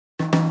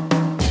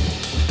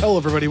Hello,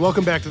 everybody.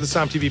 Welcome back to the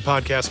Som TV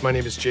podcast. My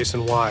name is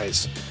Jason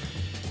Wise.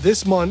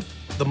 This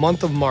month, the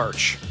month of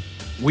March,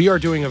 we are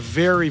doing a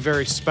very,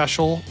 very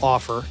special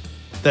offer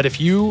that if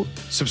you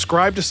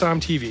subscribe to Som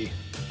TV,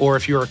 or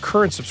if you're a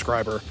current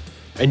subscriber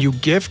and you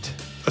gift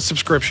a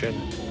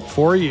subscription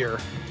for a year,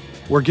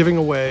 we're giving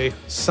away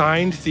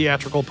signed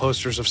theatrical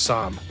posters of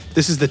Som.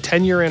 This is the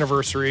 10-year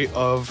anniversary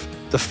of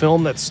the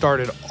film that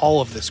started all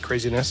of this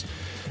craziness.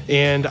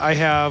 And I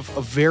have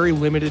a very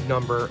limited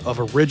number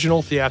of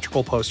original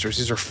theatrical posters.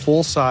 These are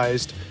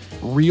full-sized,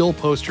 real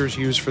posters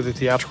used for the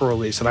theatrical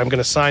release, and I'm going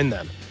to sign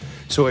them.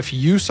 So if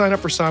you sign up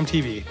for Som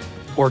TV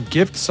or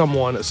gift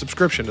someone a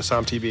subscription to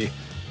Som TV,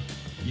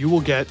 you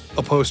will get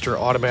a poster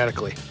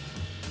automatically.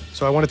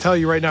 So I want to tell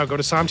you right now, go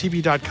to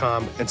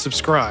somtv.com and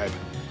subscribe.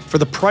 For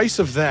the price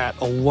of that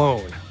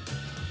alone,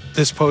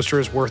 this poster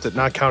is worth it,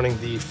 not counting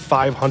the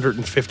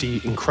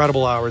 550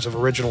 incredible hours of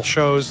original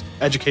shows,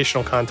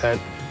 educational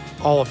content,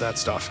 all of that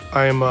stuff.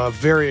 I am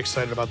very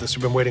excited about this.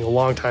 We've been waiting a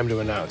long time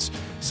to announce.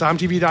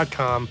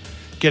 SomTV.com.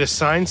 Get a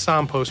signed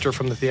Som poster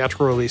from the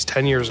theatrical release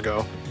 10 years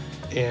ago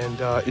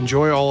and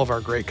enjoy all of our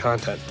great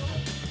content.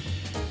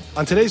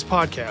 On today's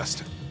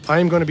podcast, I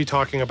am going to be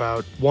talking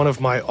about one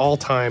of my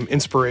all-time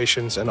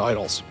inspirations and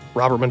idols,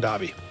 Robert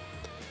Mondavi.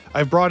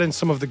 I've brought in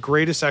some of the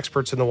greatest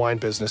experts in the wine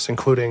business,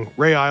 including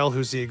Ray Isle,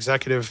 who's the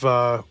executive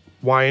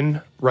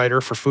wine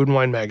writer for Food and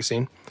Wine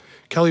magazine,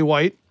 Kelli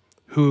White,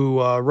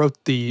 who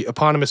wrote the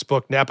eponymous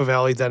book Napa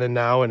Valley Then and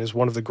Now and is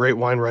one of the great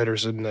wine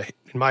writers in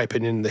my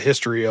opinion, in the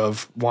history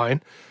of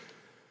wine.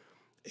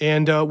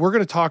 And we're going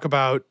to talk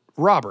about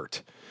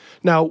Robert.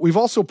 Now, we've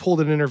also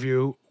pulled an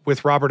interview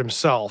with Robert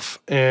himself,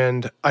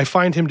 and I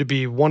find him to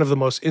be one of the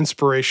most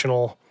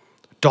inspirational,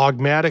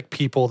 dogmatic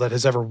people that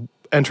has ever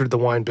entered the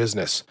wine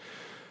business.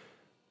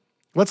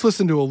 Let's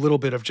listen to a little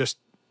bit of just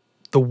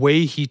the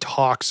way he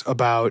talks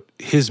about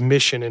his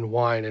mission in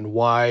wine and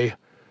why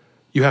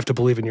you have to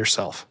believe in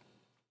yourself.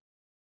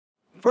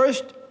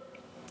 First,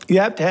 you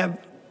have to have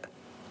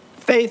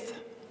faith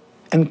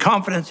and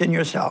confidence in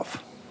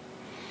yourself.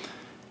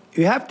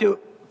 You have to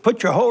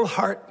put your whole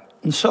heart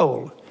and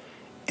soul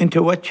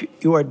into what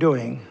you are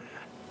doing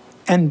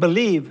and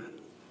believe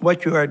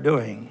what you are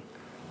doing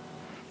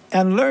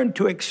and learn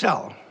to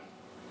excel.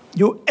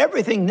 Do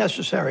everything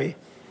necessary.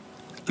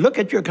 Look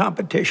at your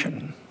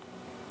competition.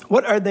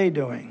 What are they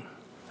doing?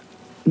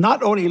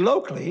 Not only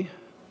locally,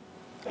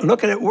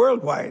 look at it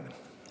worldwide.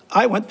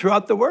 I went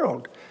throughout the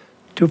world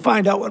to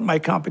find out what my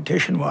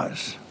competition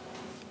was.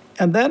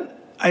 And then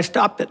I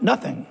stopped at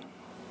nothing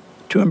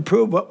to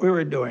improve what we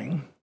were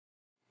doing.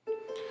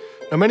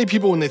 Now, many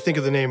people, when they think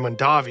of the name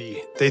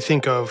Mondavi, they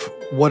think of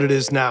what it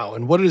is now.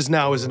 And what it is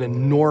now is an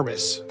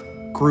enormous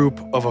group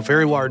of a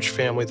very large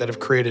family that have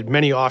created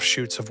many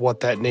offshoots of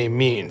what that name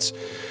means.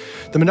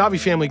 The Mondavi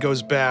family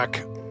goes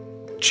back,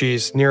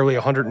 nearly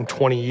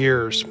 120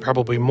 years,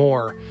 probably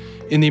more,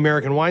 in the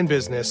American wine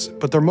business,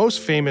 but they're most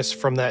famous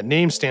from that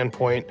name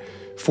standpoint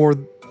for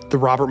the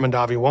Robert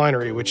Mondavi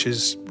Winery, which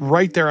is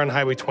right there on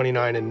Highway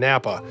 29 in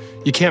Napa.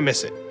 You can't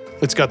miss it.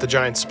 It's got the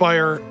giant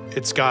spire.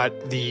 It's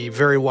got the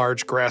very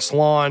large grass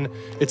lawn.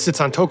 It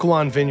sits on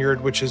Tokelon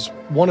Vineyard, which is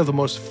one of the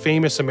most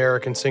famous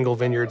American single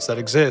vineyards that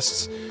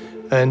exists.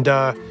 And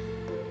the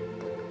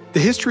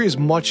history is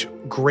much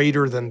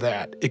greater than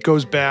that. It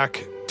goes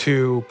back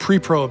to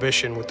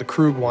pre-Prohibition with the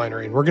Krug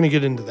Winery, and we're going to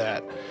get into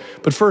that.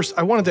 But first,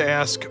 I wanted to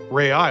ask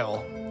Ray Isle,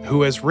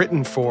 who has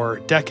written for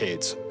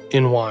decades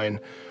in wine,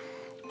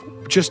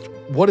 just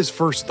what his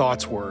first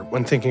thoughts were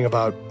when thinking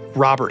about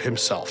Robert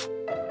himself.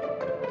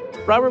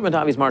 Robert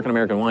Mondavi's mark on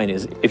American wine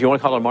is, if you want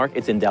to call it a mark,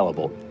 it's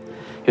indelible.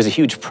 He was a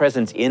huge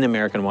presence in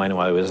American wine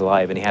while he was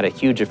alive, and he had a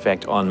huge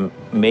effect on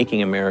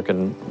making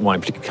American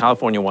wine, particularly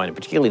California wine, and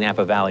particularly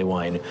Napa Valley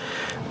wine,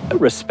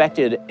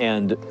 respected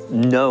and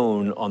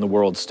known on the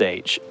world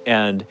stage.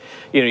 And,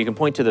 you can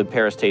point to the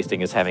Paris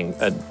tasting as having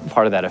a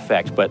part of that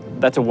effect,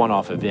 but that's a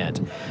one-off event.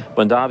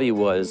 Mondavi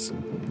was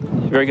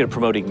very good at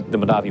promoting the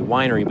Mondavi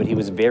Winery, but he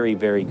was very,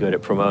 very good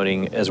at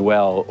promoting as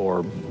well,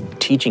 or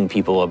teaching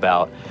people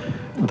about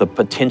the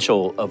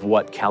potential of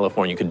what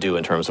California could do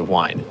in terms of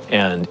wine.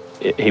 And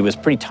he was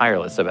pretty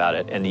tireless about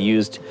it, and he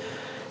used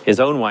his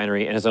own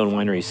winery and his own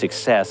winery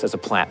success as a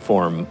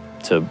platform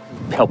to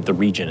help the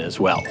region as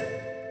well.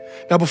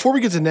 Now, before we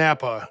get to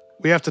Napa,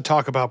 we have to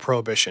talk about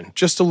Prohibition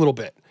just a little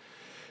bit.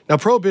 Now,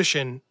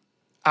 Prohibition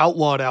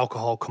outlawed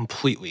alcohol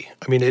completely.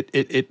 I mean,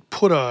 it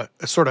put a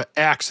sort of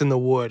axe in the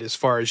wood as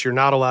far as you're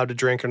not allowed to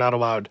drink, you're not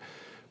allowed,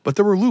 but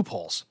there were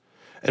loopholes.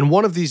 And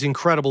one of these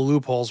incredible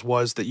loopholes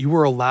was that you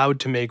were allowed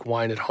to make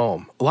wine at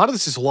home. A lot of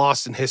this is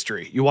lost in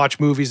history. You watch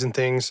movies and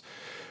things.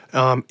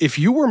 If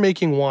you were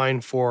making wine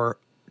for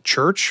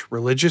church,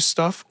 religious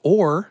stuff,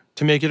 or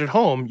to make it at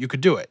home, you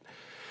could do it.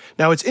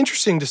 Now, it's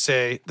interesting to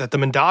say that the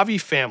Mondavi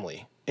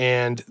family,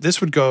 and this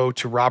would go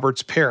to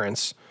Robert's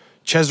parents,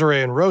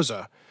 Cesare and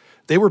Rosa,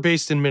 they were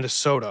based in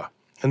Minnesota,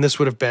 and this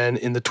would have been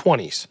in the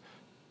 20s,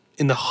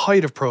 in the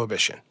height of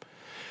Prohibition.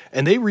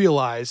 And they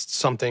realized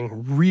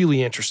something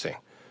really interesting,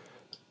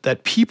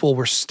 that people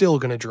were still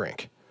going to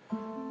drink.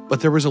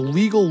 But there was a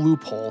legal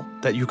loophole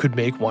that you could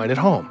make wine at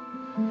home.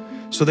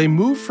 So they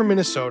moved from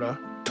Minnesota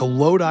to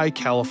Lodi,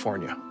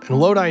 California. And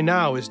Lodi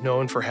now is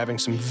known for having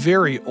some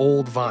very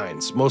old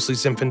vines, mostly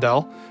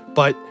Zinfandel,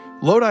 but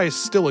Lodi is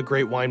still a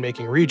great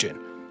winemaking region.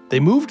 They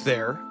moved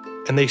there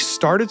and they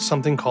started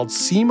something called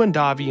C.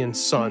 Mondavi and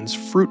Sons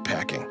Fruit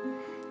Packing.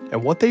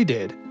 And what they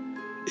did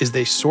is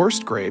they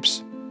sourced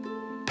grapes,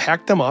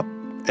 packed them up,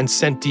 and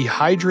sent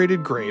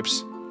dehydrated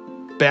grapes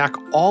back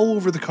all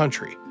over the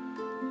country.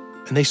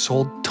 And they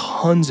sold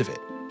tons of it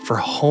for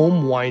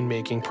home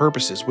winemaking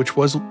purposes, which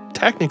was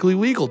technically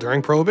legal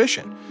during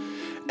Prohibition.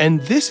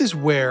 And this is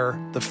where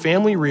the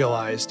family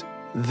realized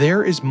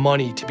there is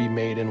money to be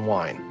made in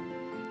wine.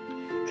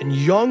 And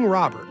young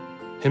Robert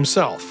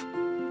himself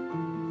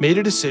made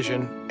a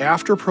decision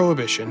after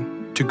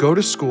Prohibition to go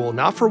to school,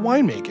 not for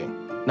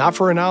winemaking, not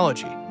for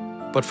enology,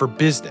 but for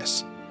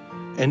business.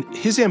 And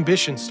his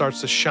ambition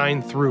starts to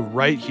shine through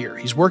right here.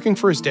 He's working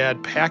for his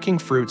dad, packing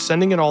fruit,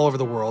 sending it all over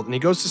the world, and he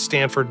goes to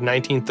Stanford in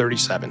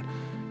 1937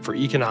 for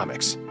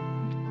economics.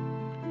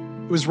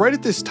 It was right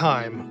at this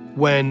time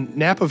when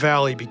Napa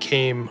Valley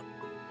became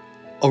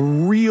a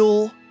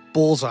real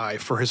bullseye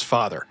for his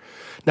father.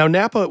 Now,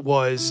 Napa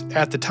was,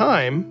 at the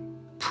time,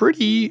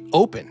 pretty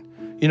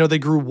open. You know, they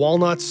grew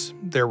walnuts,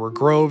 there were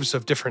groves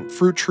of different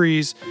fruit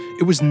trees.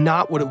 It was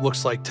not what it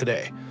looks like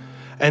today.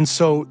 And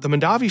so the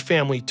Mondavi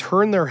family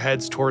turned their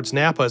heads towards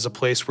Napa as a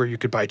place where you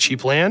could buy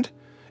cheap land.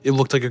 It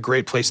looked like a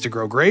great place to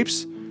grow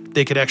grapes.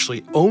 They could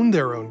actually own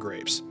their own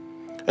grapes.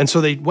 And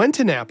so they went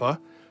to Napa,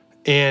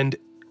 and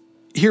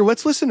here,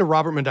 let's listen to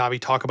Robert Mondavi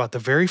talk about the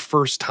very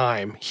first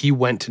time he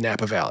went to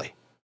Napa Valley.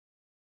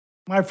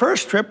 My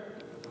first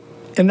trip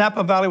in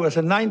Napa Valley was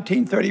in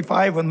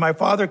 1935 when my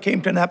father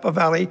came to Napa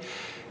Valley,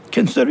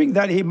 considering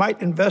that he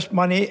might invest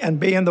money and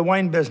be in the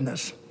wine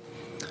business.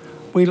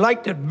 We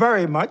liked it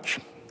very much,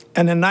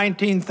 and in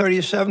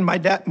 1937,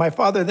 my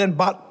father then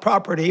bought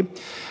property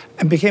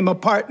and became a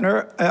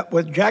partner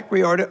with Jack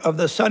Riordan of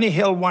the Sunny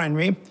Hill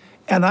Winery,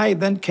 and I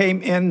then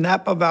came in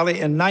Napa Valley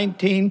in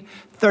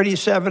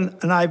 1937,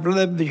 and I've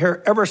lived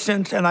here ever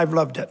since, and I've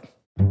loved it.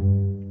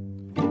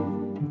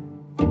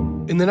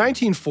 In the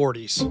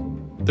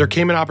 1940s, there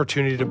came an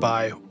opportunity to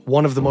buy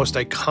one of the most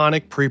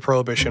iconic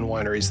pre-Prohibition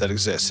wineries that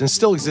exists, and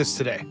still exists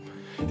today.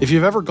 If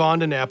you've ever gone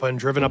to Napa and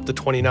driven up the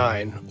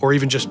 29, or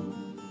even just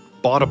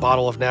bought a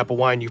bottle of Napa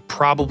wine, you've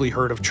probably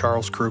heard of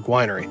Charles Krug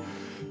Winery.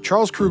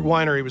 Charles Krug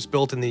Winery was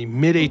built in the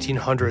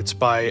mid-1800s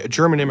by a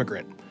German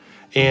immigrant,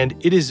 and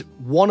it is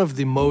one of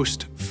the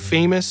most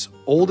famous,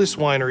 oldest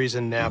wineries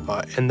in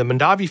Napa, and the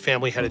Mondavi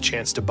family had a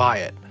chance to buy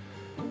it.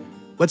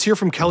 Let's hear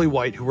from Kelli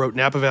White, who wrote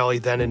Napa Valley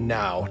Then and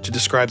Now, to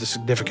describe the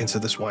significance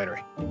of this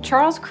winery.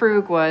 Charles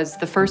Krug was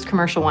the first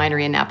commercial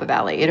winery in Napa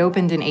Valley. It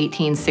opened in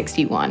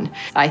 1861.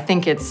 I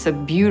think it's a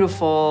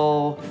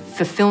beautiful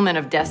fulfillment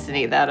of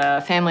destiny that a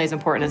family as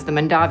important as the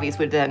Mondavis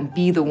would then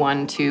be the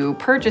one to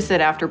purchase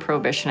it after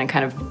Prohibition and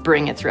kind of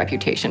bring its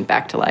reputation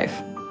back to life.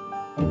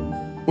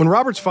 When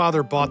Robert's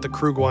father bought the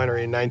Krug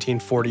Winery in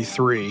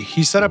 1943,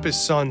 he set up his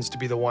sons to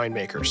be the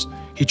winemakers.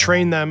 He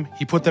trained them,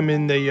 he put them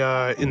in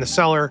the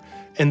cellar,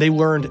 and they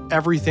learned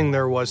everything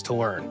there was to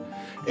learn.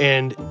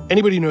 And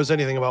anybody who knows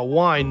anything about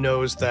wine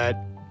knows that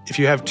if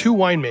you have two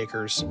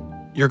winemakers,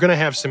 you're going to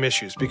have some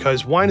issues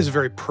because wine is a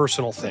very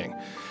personal thing.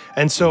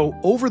 And so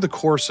over the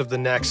course of the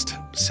next,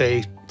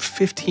 say,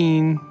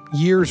 15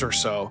 years or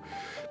so,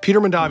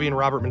 Peter Mondavi and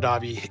Robert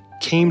Mondavi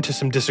came to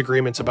some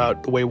disagreements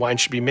about the way wine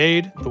should be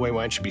made, the way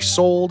wine should be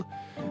sold,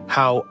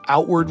 how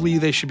outwardly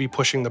they should be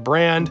pushing the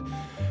brand.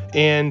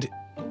 And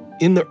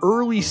in the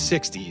early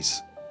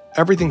 60s,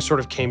 everything sort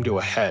of came to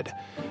a head.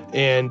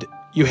 And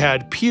you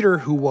had Peter,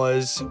 who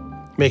was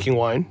making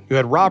wine. You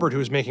had Robert, who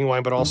was making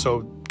wine, but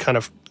also kind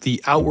of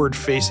the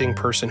outward-facing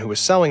person who was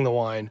selling the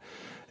wine.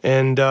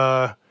 And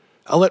I'll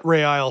let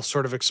Ray Isle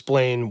sort of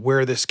explain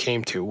where this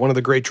came to, one of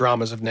the great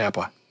dramas of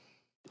Napa.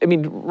 I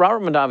mean,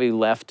 Robert Mondavi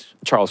left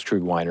Charles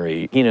Krug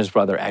Winery. He and his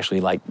brother actually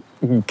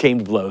came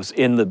to blows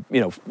in the,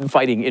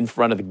 fighting in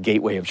front of the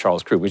gateway of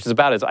Charles Krug, which is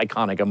about as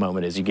iconic a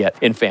moment as you get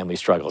in family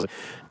struggles.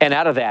 And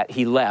out of that,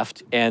 he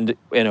left and,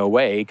 in a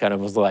way, kind of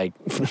was like,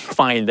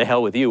 fine, the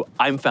hell with you.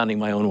 I'm founding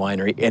my own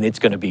winery, and it's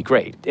going to be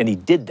great. And he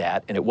did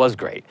that, and it was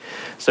great.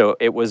 So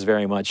it was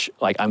very much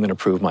like, I'm going to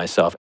prove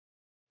myself.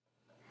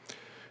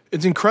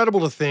 It's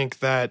incredible to think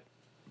that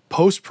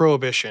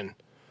post-Prohibition,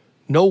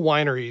 no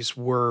wineries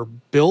were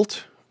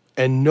built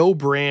and no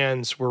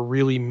brands were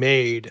really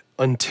made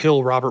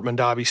until Robert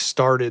Mondavi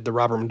started the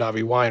Robert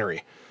Mondavi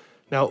Winery.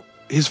 Now,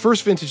 his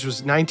first vintage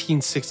was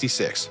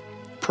 1966.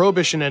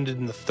 Prohibition ended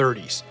in the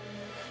 30s.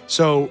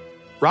 So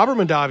Robert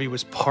Mondavi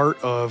was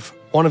part of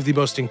one of the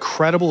most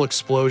incredible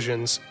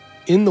explosions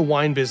in the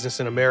wine business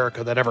in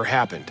America that ever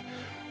happened.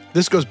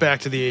 This goes back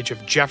to the age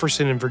of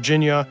Jefferson in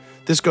Virginia.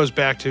 This goes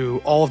back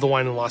to all of the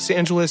wine in Los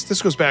Angeles.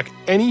 This goes back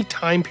any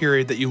time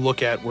period that you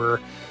look at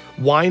where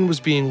wine was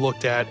being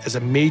looked at as a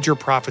major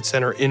profit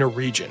center in a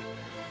region.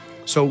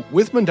 So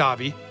with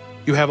Mondavi,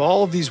 you have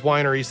all of these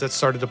wineries that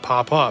started to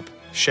pop up.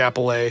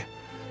 Chapelet,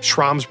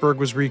 Schramsberg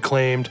was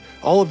reclaimed,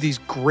 all of these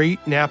great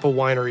Napa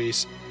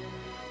wineries.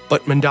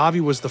 But Mondavi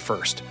was the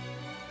first.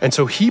 And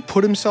so he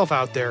put himself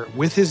out there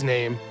with his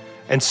name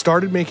and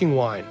started making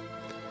wine.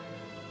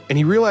 And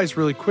he realized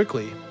really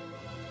quickly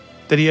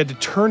that he had to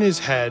turn his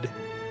head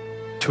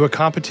to a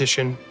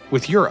competition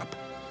with Europe.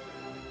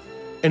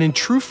 And in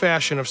true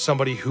fashion of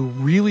somebody who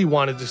really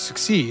wanted to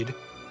succeed,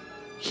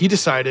 he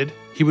decided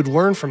he would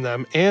learn from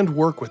them and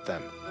work with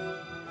them.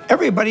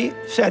 Everybody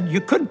said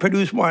you couldn't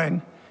produce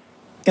wine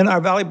in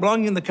our valley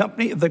belonging to the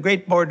company of the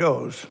great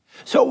Bordeaux.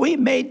 So we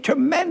made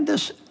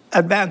tremendous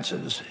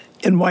advances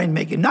in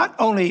winemaking, not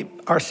only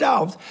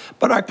ourselves,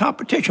 but our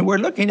competition. We're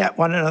looking at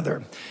one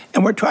another,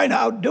 and we're trying to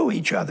outdo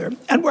each other,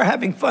 and we're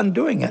having fun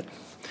doing it.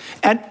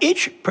 And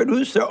each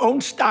produced their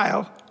own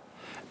style,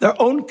 their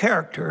own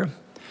character,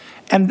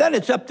 and then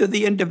it's up to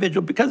the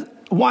individual, because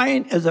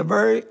wine is a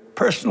very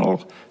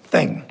personal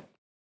thing.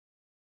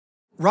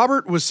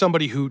 Robert was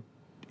somebody who,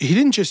 he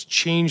didn't just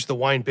change the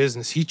wine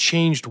business, he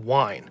changed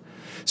wine.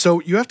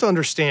 So you have to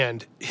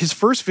understand, his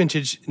first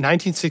vintage,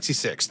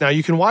 1966. Now,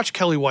 you can watch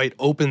Kelli White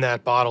open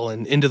that bottle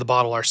and Into the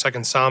Bottle, our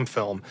second Somm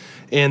film,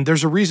 and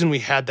there's a reason we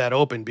had that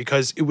open,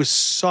 because it was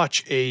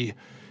such a,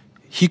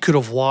 he could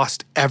have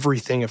lost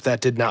everything if that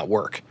did not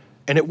work.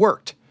 And it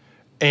worked.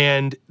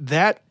 And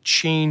that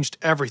changed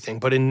everything.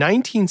 But in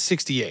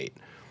 1968,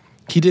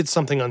 he did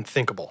something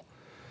unthinkable.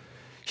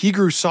 He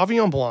grew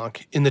Sauvignon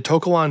Blanc in the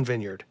Toquelan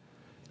vineyard.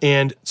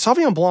 And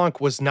Sauvignon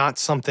Blanc was not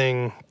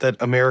something that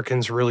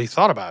Americans really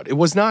thought about. It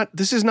was not,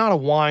 this is not a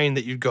wine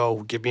that you'd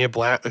go, give me a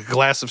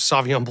glass of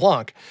Sauvignon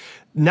Blanc.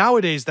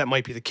 Nowadays, that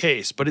might be the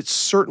case, but it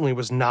certainly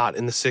was not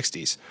in the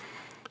 60s.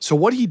 So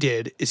what he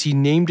did is he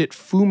named it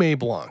Fumé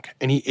Blanc,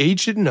 and he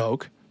aged it in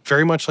oak,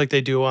 very much like they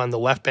do on the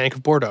left bank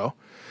of Bordeaux.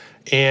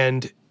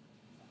 And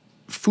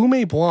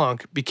Fumé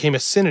Blanc became a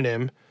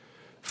synonym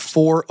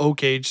for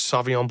oak-aged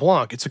Sauvignon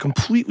Blanc. It's a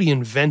completely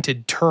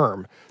invented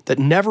term that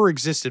never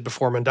existed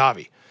before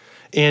Mondavi.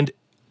 And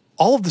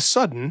all of a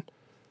sudden,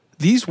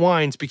 these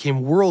wines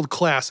became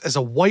world-class as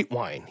a white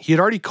wine. He had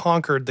already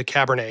conquered the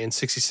Cabernet in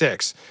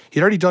 66.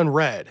 He'd already done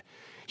red.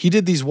 He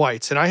did these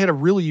whites, and I had a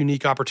really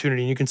unique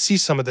opportunity, and you can see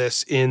some of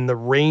this in the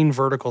rain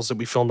verticals that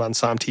we filmed on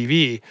Somm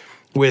TV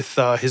with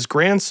his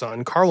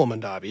grandson, Carlo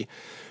Mondavi,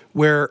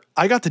 where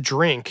I got to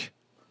drink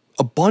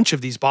a bunch of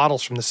these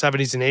bottles from the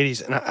 70s and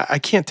 80s, and I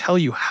can't tell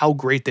you how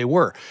great they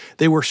were.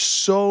 They were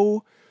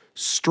so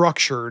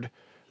structured.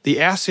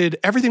 The acid,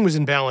 everything was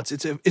in balance.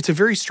 It's a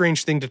very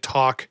strange thing to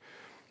talk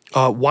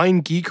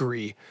wine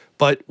geekery,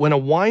 but when a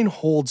wine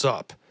holds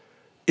up,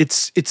 it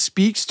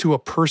speaks to a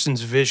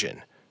person's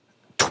vision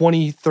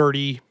 20,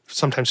 30,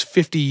 sometimes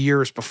 50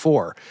 years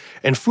before.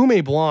 And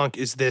Fumé Blanc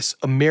is this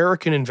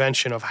American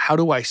invention of how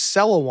do I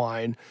sell a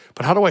wine,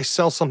 but how do I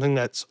sell something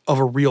that's of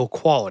a real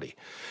quality?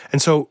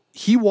 And so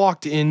he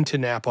walked into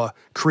Napa,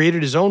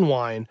 created his own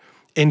wine,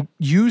 and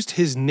used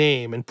his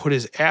name and put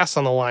his ass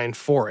on the line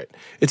for it.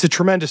 It's a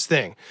tremendous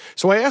thing.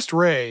 So I asked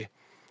Ray,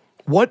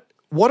 what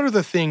are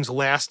the things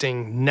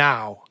lasting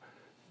now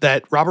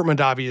that Robert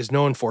Mondavi is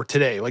known for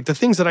today? Like the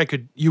things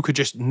that you could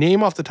just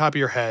name off the top of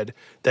your head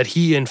that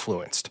he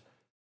influenced.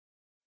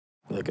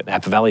 You look at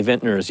Napa Valley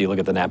Vintners, you look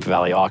at the Napa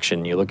Valley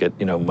auction, you look at,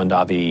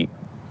 Mondavi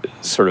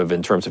sort of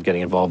in terms of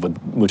getting involved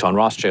with Mouton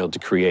Rothschild to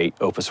create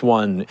Opus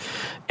One,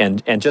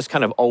 and just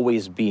kind of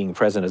always being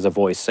present as a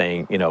voice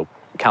saying,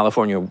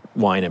 California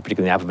wine, and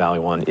particularly Napa Valley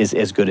one, is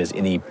as good as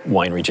any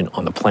wine region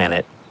on the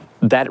planet.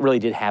 That really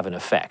did have an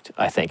effect,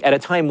 I think, at a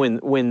time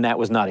when that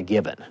was not a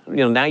given.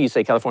 Now you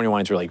say California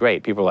wine's really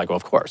great. People are like, well,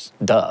 of course,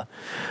 duh.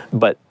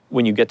 But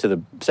when you get to the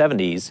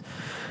 70s,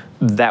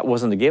 that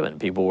wasn't a given.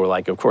 People were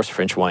like, of course,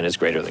 French wine is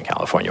greater than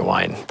California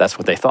wine. That's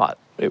what they thought.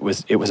 It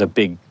was a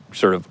big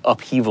sort of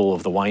upheaval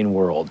of the wine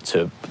world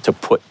to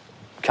put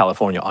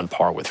California on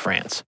par with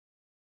France.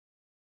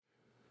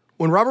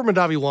 When Robert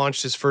Mondavi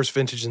launched his first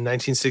vintage in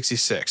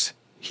 1966,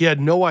 he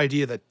had no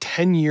idea that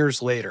 10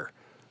 years later,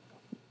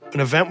 an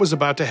event was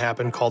about to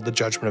happen called the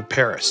Judgment of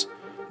Paris.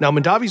 Now,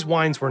 Mondavi's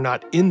wines were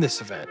not in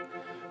this event,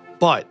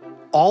 but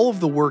all of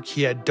the work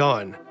he had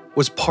done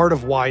was part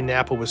of why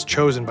Napa was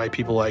chosen by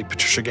people like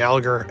Patricia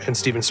Gallagher and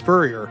Stephen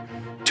Spurrier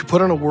to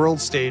put on a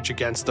world stage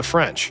against the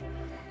French.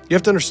 You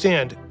have to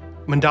understand,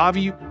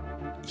 Mondavi,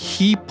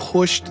 he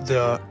pushed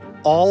the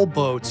all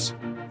boats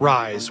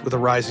rise with a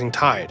rising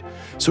tide.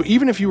 So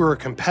even if you were a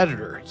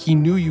competitor, he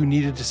knew you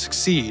needed to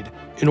succeed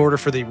in order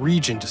for the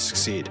region to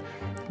succeed.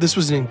 This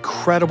was an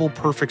incredible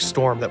perfect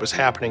storm that was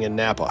happening in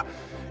Napa.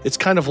 It's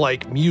kind of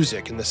like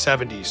music in the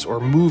 70s or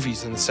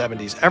movies in the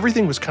 70s.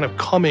 Everything was kind of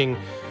coming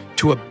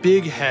to a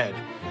big head.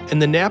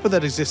 And the Napa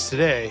that exists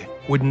today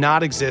would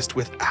not exist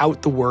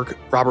without the work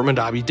Robert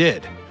Mondavi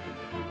did.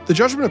 The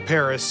Judgment of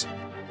Paris,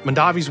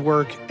 Mondavi's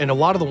work, and a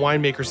lot of the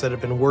winemakers that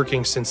have been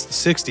working since the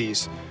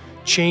 60s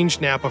changed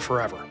Napa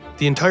forever.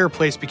 The entire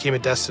place became a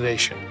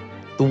destination.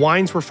 The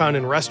wines were found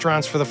in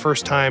restaurants for the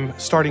first time,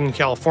 starting in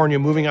California,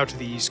 moving out to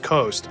the East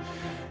Coast.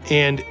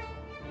 And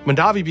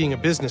Mondavi, being a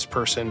business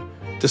person,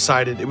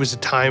 decided it was a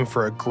time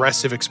for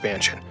aggressive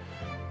expansion.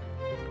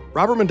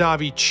 Robert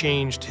Mondavi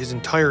changed his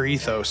entire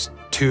ethos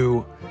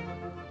to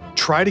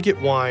try to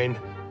get wine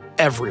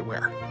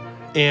everywhere.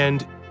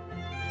 And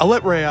I'll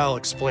let Rael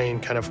explain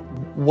kind of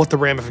what the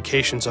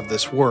ramifications of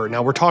this were.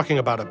 Now, we're talking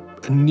about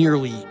a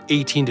nearly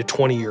 18 to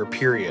 20 year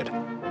period.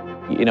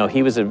 You know,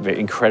 he was an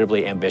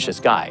incredibly ambitious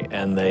guy,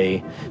 and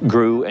they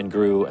grew and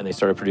grew, and they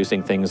started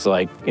producing things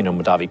like, you know,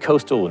 Mondavi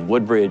Coastal and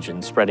Woodbridge,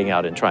 and spreading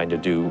out and trying to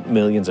do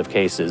millions of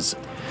cases.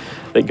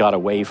 That got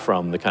away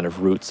from the kind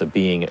of roots of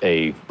being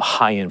a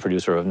high-end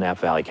producer of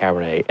Napa Valley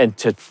Cabernet. And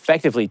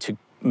to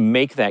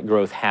make that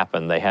growth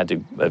happen, they had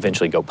to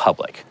eventually go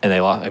public. And they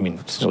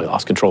essentially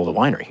lost control of the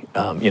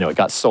winery. You know, it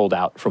got sold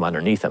out from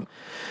underneath them.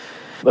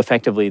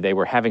 Effectively, they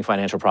were having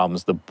financial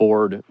problems. The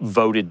board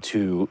voted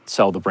to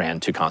sell the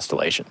brand to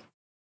Constellation.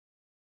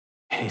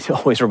 It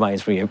always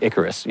reminds me of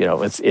Icarus. You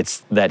know, it's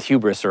that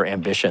hubris or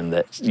ambition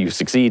that you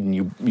succeed and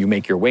you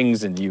make your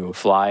wings and you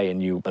fly,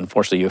 and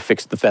unfortunately you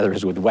affix the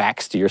feathers with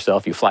wax to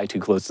yourself. You fly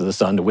too close to the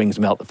sun, the wings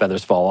melt, the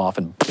feathers fall off,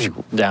 and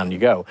down you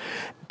go.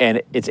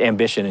 And it's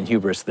ambition and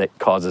hubris that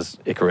causes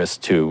Icarus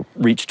to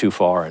reach too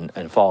far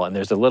and fall. And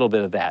there's a little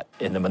bit of that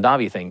in the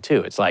Mondavi thing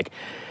too. It's like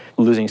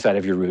losing sight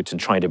of your roots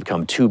and trying to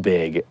become too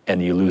big,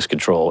 and you lose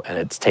control and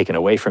it's taken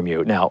away from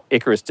you. Now,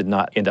 Icarus did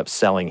not end up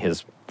selling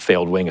his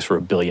failed wings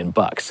for $1 billion.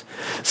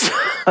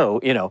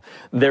 So, you know,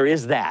 there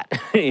is that.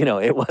 You know,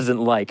 it wasn't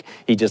like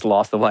he just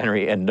lost the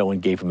winery and no one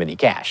gave him any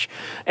cash.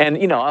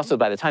 And, you know, also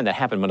by the time that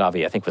happened,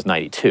 Mondavi, I think, was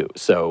 92.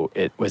 So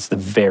it was the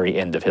very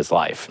end of his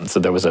life. And so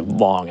there was a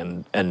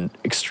long and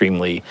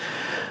extremely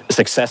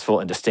successful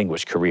and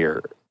distinguished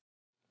career.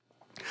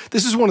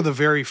 This is one of the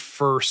very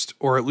first,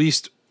 or at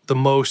least the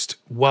most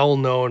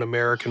well-known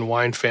American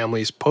wine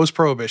families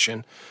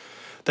post-Prohibition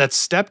that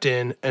stepped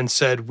in and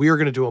said, we are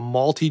going to do a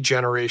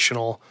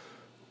multi-generational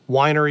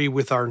winery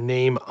with our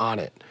name on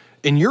it.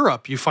 In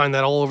Europe, you find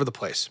that all over the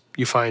place.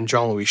 You find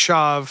Jean-Louis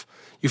Chave,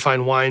 you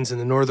find wines in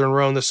the Northern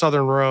Rhone, the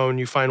Southern Rhone,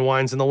 you find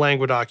wines in the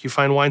Languedoc, you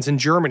find wines in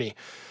Germany.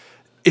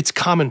 It's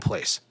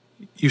commonplace.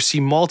 You see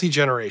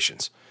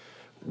multi-generations.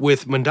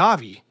 With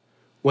Mondavi,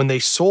 when they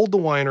sold the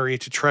winery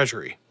to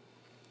Treasury,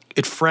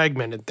 it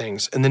fragmented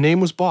things, and the name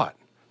was bought.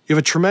 You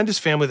have a tremendous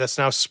family that's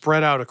now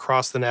spread out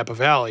across the Napa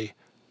Valley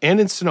and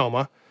in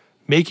Sonoma,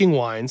 making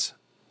wines.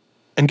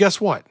 And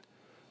guess what?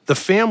 The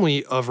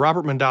family of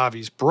Robert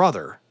Mondavi's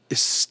brother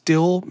is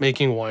still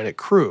making wine at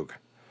Krug.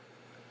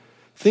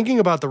 Thinking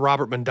about the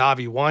Robert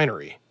Mondavi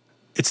winery,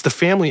 it's the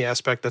family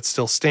aspect that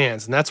still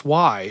stands, and that's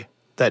why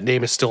that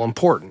name is still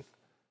important.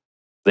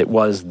 It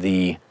was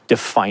the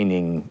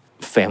defining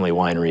family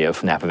winery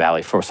of Napa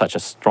Valley for such a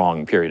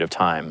strong period of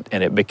time,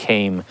 and it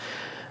became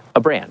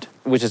a brand,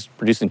 which is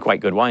producing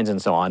quite good wines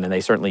and so on, and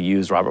they certainly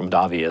use Robert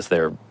Mondavi as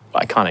their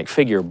iconic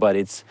figure, but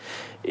it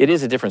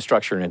is a different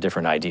structure and a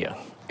different idea.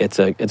 It's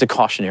a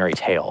cautionary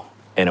tale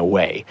in a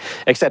way,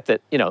 except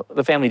that, you know,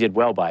 the family did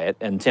well by it,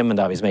 and Tim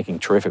Mondavi's making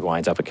terrific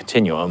wines up at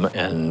Continuum,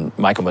 and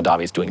Michael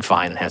Mondavi's doing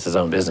fine and has his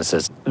own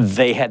businesses.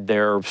 They had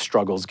their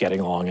struggles getting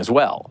along as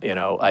well. You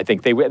know, I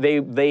think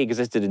they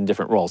existed in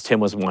different roles.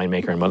 Tim was a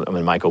winemaker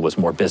and Michael was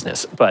more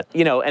business. But,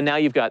 you know, and now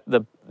you've got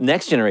the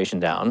next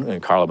generation down,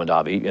 and Carlo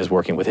Mondavi is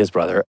working with his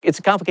brother. It's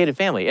a complicated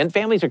family, and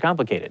families are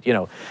complicated. You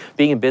know,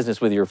 being in business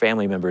with your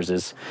family members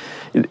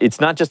it's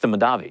not just the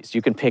Mondavis.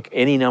 You can pick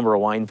any number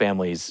of wine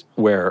families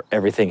where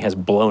everything has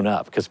blown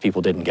up because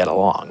people didn't get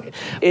along.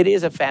 It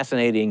is a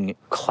fascinating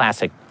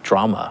classic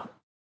drama.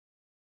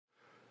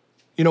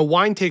 You know,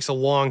 wine takes a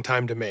long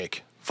time to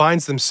make.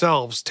 Vines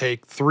themselves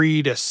take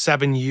 3 to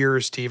 7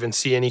 years to even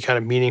see any kind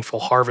of meaningful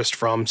harvest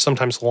from,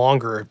 sometimes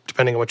longer,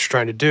 depending on what you're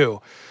trying to do.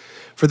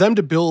 For them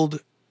to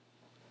build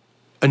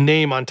a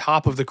name on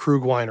top of the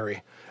Krug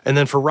winery, and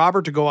then for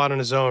Robert to go out on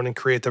his own and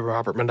create the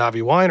Robert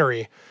Mondavi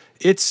winery,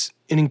 it's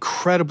an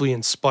incredibly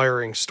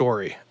inspiring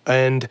story.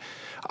 And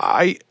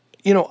I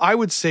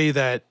would say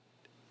that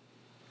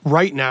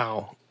right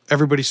now,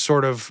 everybody's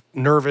sort of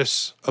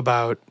nervous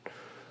about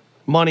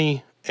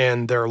money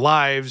and their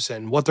lives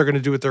and what they're going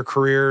to do with their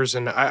careers.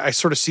 And I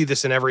sort of see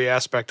this in every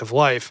aspect of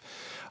life.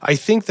 I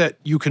think that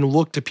you can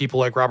look to people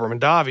like Robert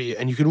Mondavi,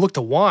 and you can look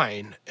to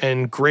wine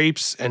and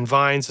grapes and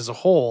vines as a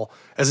whole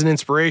as an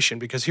inspiration,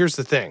 because here's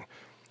the thing.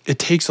 It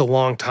takes a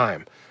long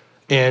time.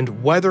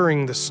 And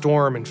weathering the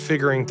storm and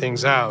figuring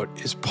things out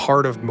is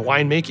part of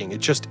winemaking. It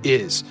just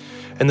is.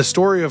 And the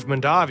story of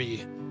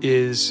Mondavi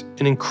is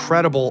an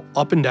incredible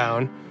up and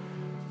down,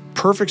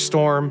 perfect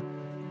storm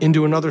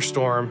into another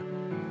storm,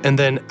 and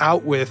then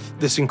out with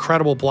this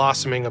incredible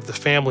blossoming of the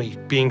family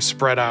being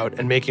spread out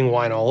and making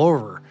wine all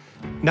over.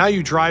 Now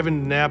you drive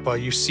into Napa,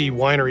 you see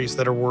wineries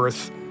that are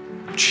worth,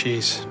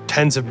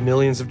 tens of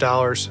millions of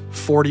dollars,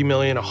 40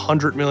 million,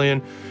 100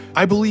 million.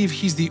 I believe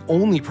he's the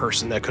only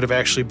person that could have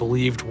actually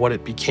believed what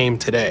it became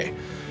today.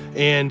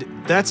 And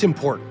that's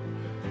important.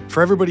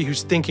 For everybody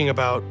who's thinking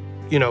about,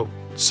 you know,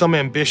 some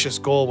ambitious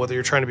goal, whether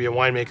you're trying to be a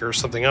winemaker or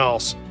something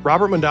else,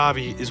 Robert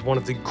Mondavi is one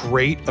of the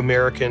great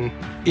American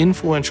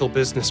influential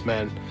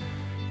businessmen,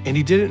 and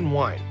he did it in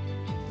wine.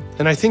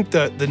 And I think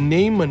that the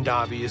name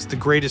Mondavi is the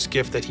greatest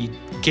gift that he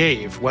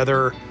gave.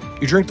 Whether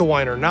you drink the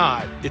wine or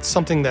not, it's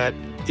something that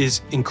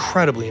is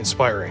incredibly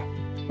inspiring.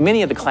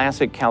 Many of the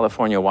classic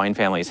California wine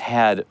families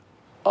had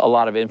a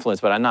lot of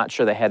influence, but I'm not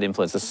sure they had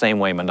influence the same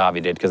way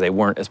Mondavi did because they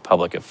weren't as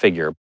public a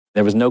figure.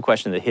 There was no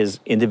question that his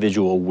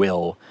individual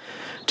will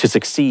to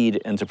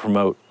succeed and to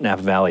promote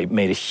Napa Valley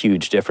made a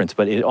huge difference.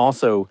 But it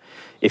also,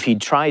 if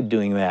he'd tried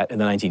doing that in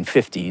the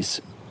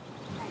 1950s,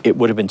 it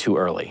would have been too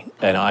early.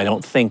 And I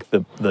don't think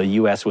the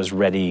U.S. was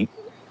ready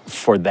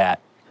for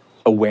that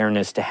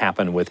awareness to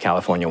happen with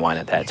California wine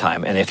at that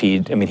time. And if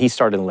he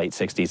started in the late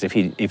 60s.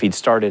 If he'd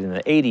started in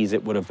the 80s,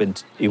 it would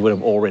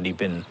have already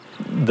been,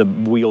 the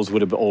wheels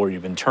would have already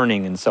been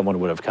turning and someone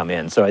would have come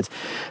in. So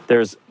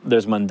there's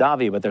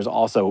Mondavi, but there's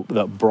also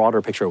the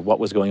broader picture of what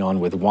was going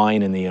on with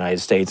wine in the United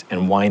States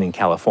and wine in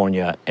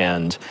California,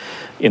 and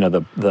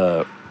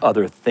the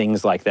other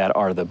things like that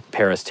are the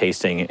Paris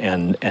tasting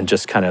and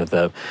just kind of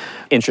the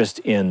interest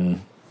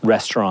in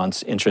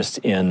restaurants, interest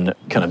in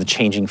kind of the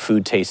changing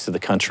food tastes of the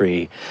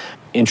country,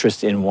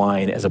 interest in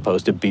wine as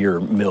opposed to beer,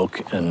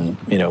 milk, and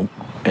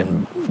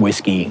and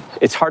whiskey.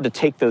 It's hard to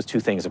take those two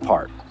things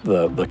apart,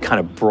 the kind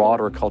of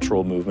broader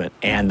cultural movement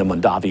and the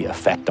Mondavi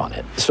effect on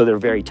it. So they're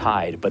very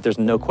tied, but there's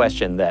no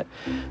question that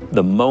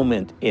the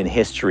moment in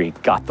history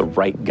got the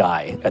right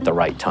guy at the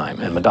right time,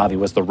 and Mondavi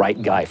was the right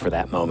guy for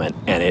that moment,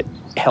 and it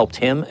helped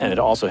him, and it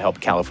also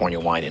helped California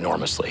wine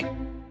enormously.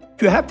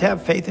 You have to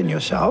have faith in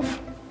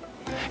yourself.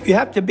 You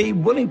have to be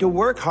willing to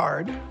work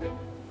hard.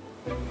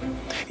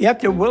 You have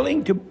to be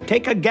willing to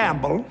take a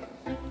gamble,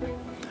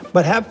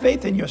 but have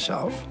faith in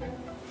yourself.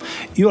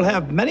 You'll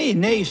have many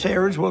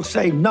naysayers will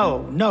say,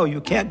 no,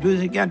 you can't do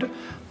this again.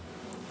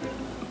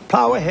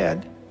 Plow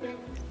ahead.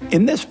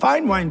 In this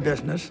fine wine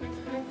business,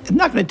 it's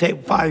not going to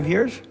take 5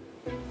 years,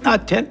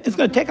 not 10. It's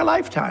going to take a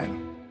lifetime.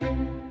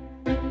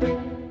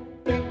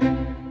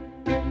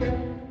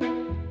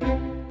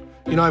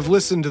 I've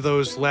listened to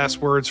those last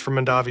words from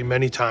Mondavi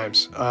many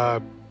times.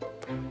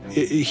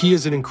 He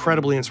is an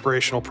incredibly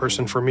inspirational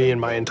person for me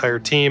and my entire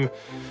team.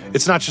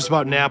 It's not just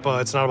about Napa,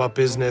 it's not about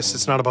business,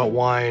 it's not about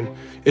wine.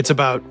 It's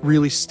about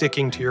really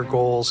sticking to your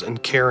goals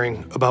and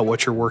caring about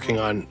what you're working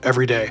on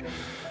every day.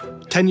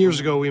 10 years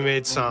ago, we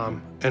made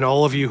Somm, and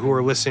all of you who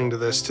are listening to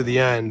this to the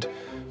end,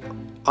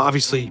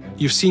 obviously,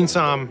 you've seen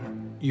Somm.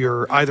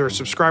 You're either a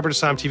subscriber to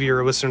Somm TV or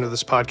a listener to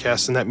this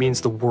podcast, and that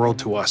means the world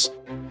to us.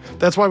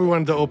 That's why we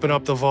wanted to open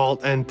up the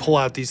vault and pull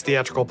out these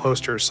theatrical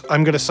posters.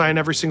 I'm going to sign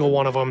every single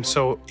one of them,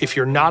 so if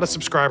you're not a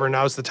subscriber,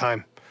 now's the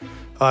time.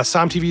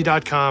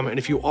 SommTV.com, and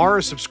if you are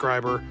a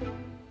subscriber,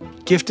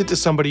 gift it to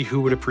somebody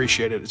who would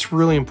appreciate it. It's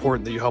really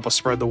important that you help us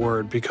spread the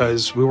word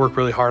because we work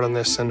really hard on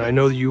this, and I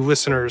know that you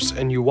listeners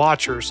and you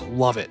watchers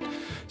love it.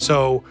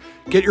 So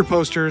get your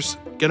posters,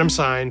 get them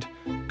signed,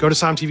 go to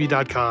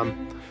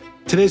SommTV.com.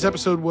 Today's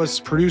episode was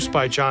produced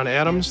by John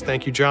Adams.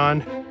 Thank you,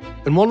 John.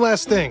 And one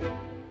last thing,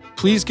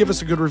 please give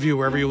us a good review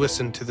wherever you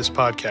listen to this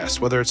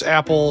podcast, whether it's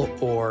Apple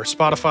or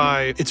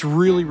Spotify. It's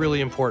really, really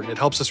important. It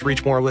helps us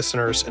reach more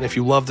listeners. And if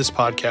you love this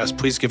podcast,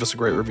 please give us a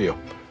great review.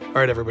 All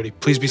right, everybody,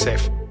 please be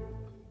safe.